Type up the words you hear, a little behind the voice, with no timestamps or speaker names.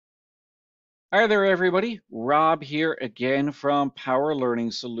Hi there, everybody. Rob here again from Power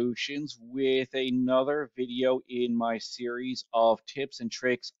Learning Solutions with another video in my series of tips and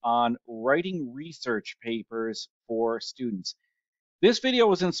tricks on writing research papers for students. This video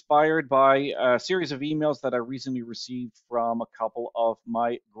was inspired by a series of emails that I recently received from a couple of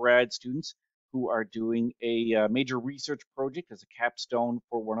my grad students who are doing a major research project as a capstone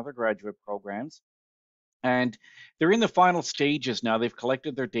for one of their graduate programs. And they're in the final stages now. They've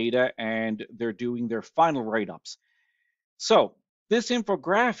collected their data and they're doing their final write-ups. So this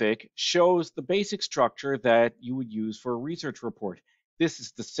infographic shows the basic structure that you would use for a research report. This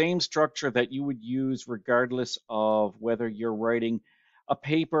is the same structure that you would use regardless of whether you're writing a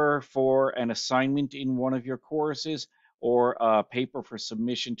paper for an assignment in one of your courses or a paper for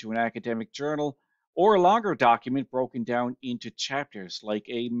submission to an academic journal or a longer document broken down into chapters like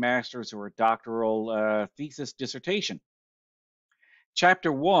a master's or a doctoral thesis dissertation. Chapter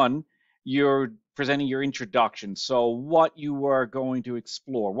one, you're presenting your introduction. So, what you are going to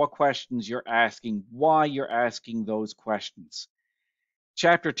explore, what questions you're asking, why you're asking those questions.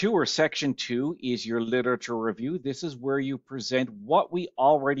 Chapter two or section two is your literature review. This is where you present what we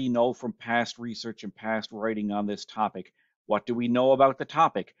already know from past research and past writing on this topic. What do we know about the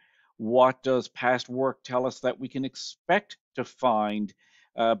topic? What does past work tell us that we can expect to find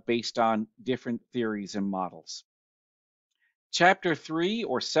based on different theories and models? Chapter three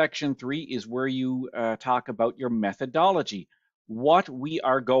or section three is where you talk about your methodology, what we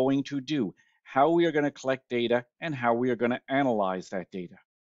are going to do, how we are going to collect data, and how we are going to analyze that data.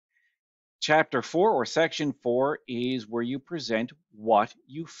 Chapter four or section four is where you present what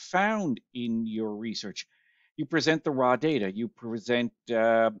you found in your research. You present the raw data, you present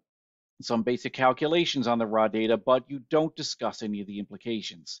some basic calculations on the raw data, but you don't discuss any of the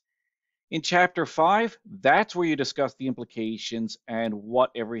implications. In chapter five, that's where you discuss the implications and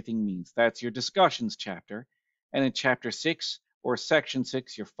what everything means. That's your discussions chapter. And in chapter six or section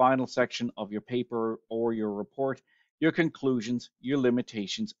six, your final section of your paper or your report, your conclusions, your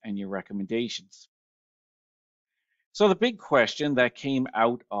limitations, and your recommendations. So the big question that came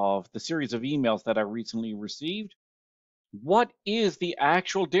out of the series of emails that I recently received, what is the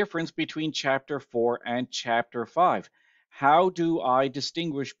actual difference between chapter four and chapter five? How do I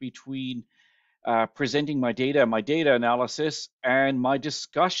distinguish between presenting my data analysis, and my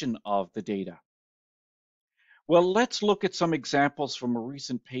discussion of the data? Well, let's look at some examples from a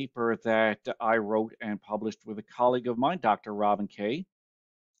recent paper that I wrote and published with a colleague of mine, Dr. Robin Kay.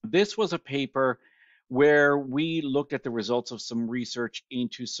 This was a paper where we looked at the results of some research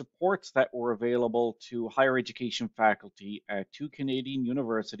into supports that were available to higher education faculty at two Canadian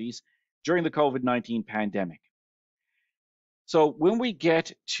universities during the COVID-19 pandemic. So when we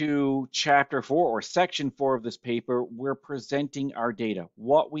get to chapter four or section four of this paper, we're presenting our data,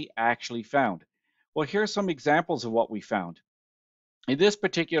 what we actually found. Well, here's some examples of what we found. In this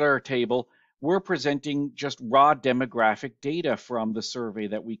particular table, we're presenting just raw demographic data from the survey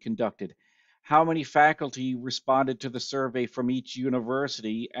that we conducted. How many faculty responded to the survey from each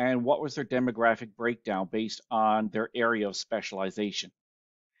university, and what was their demographic breakdown based on their area of specialization?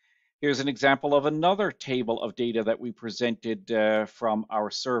 Here's an example of another table of data that we presented from our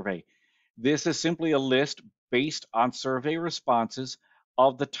survey. This is simply a list based on survey responses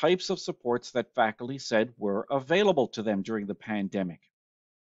of the types of supports that faculty said were available to them during the pandemic.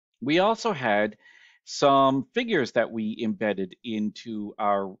 We also had some figures that we embedded into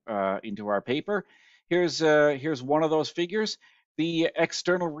our paper. Here's one of those figures. The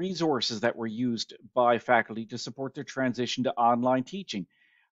external resources that were used by faculty to support their transition to online teaching,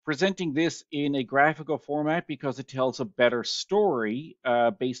 presenting this in a graphical format because it tells a better story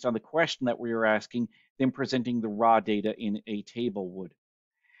based on the question that we are asking than presenting the raw data in a table would.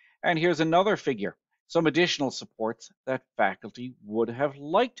 And here's another figure, some additional supports that faculty would have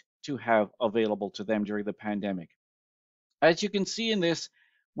liked to have available to them during the pandemic. As you can see in this,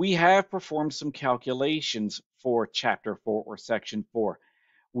 we have performed some calculations for chapter four or section four.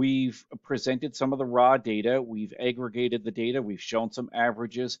 We've presented some of the raw data, we've aggregated the data, we've shown some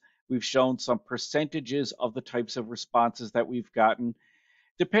averages, we've shown some percentages of the types of responses that we've gotten.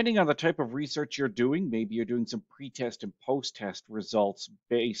 Depending on the type of research you're doing, maybe you're doing some pre-test and post-test results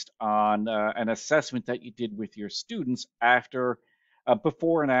based on an assessment that you did with your students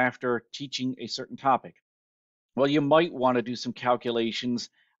before and after teaching a certain topic. Well, you might want to do some calculations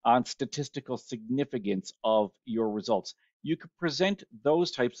on statistical significance of your results. You could present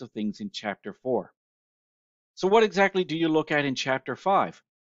those types of things in chapter four. So what exactly do you look at in chapter five?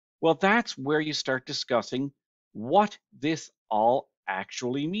 Well, that's where you start discussing what this all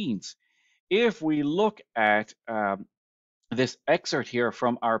actually means. If we look at this excerpt here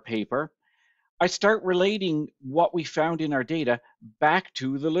from our paper, I start relating what we found in our data back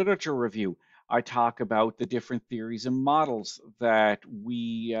to the literature review. I talk about the different theories and models that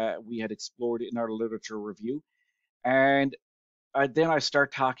we had explored in our literature review, and then I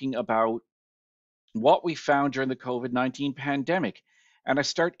start talking about what we found during the COVID-19 pandemic. And I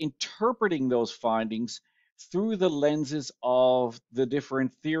start interpreting those findings through the lenses of the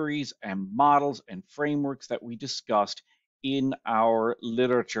different theories and models and frameworks that we discussed in our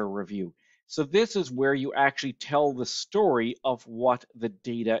literature review. So this is where you actually tell the story of what the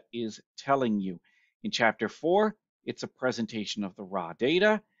data is telling you. In chapter 4, it's a presentation of the raw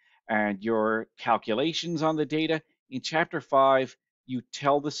data and your calculations on the data. In chapter 5, you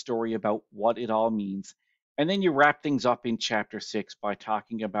tell the story about what it all means, and then you wrap things up in chapter 6 by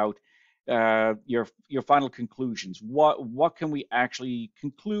talking about your final conclusions. What can we actually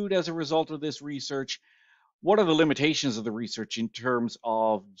conclude as a result of this research? What are the limitations of the research in terms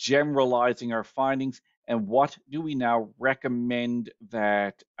of generalizing our findings, and what do we now recommend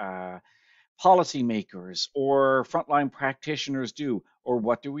that policymakers or frontline practitioners do, or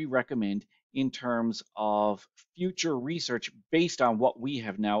what do we recommend in terms of future research based on what we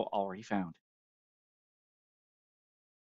have now already found?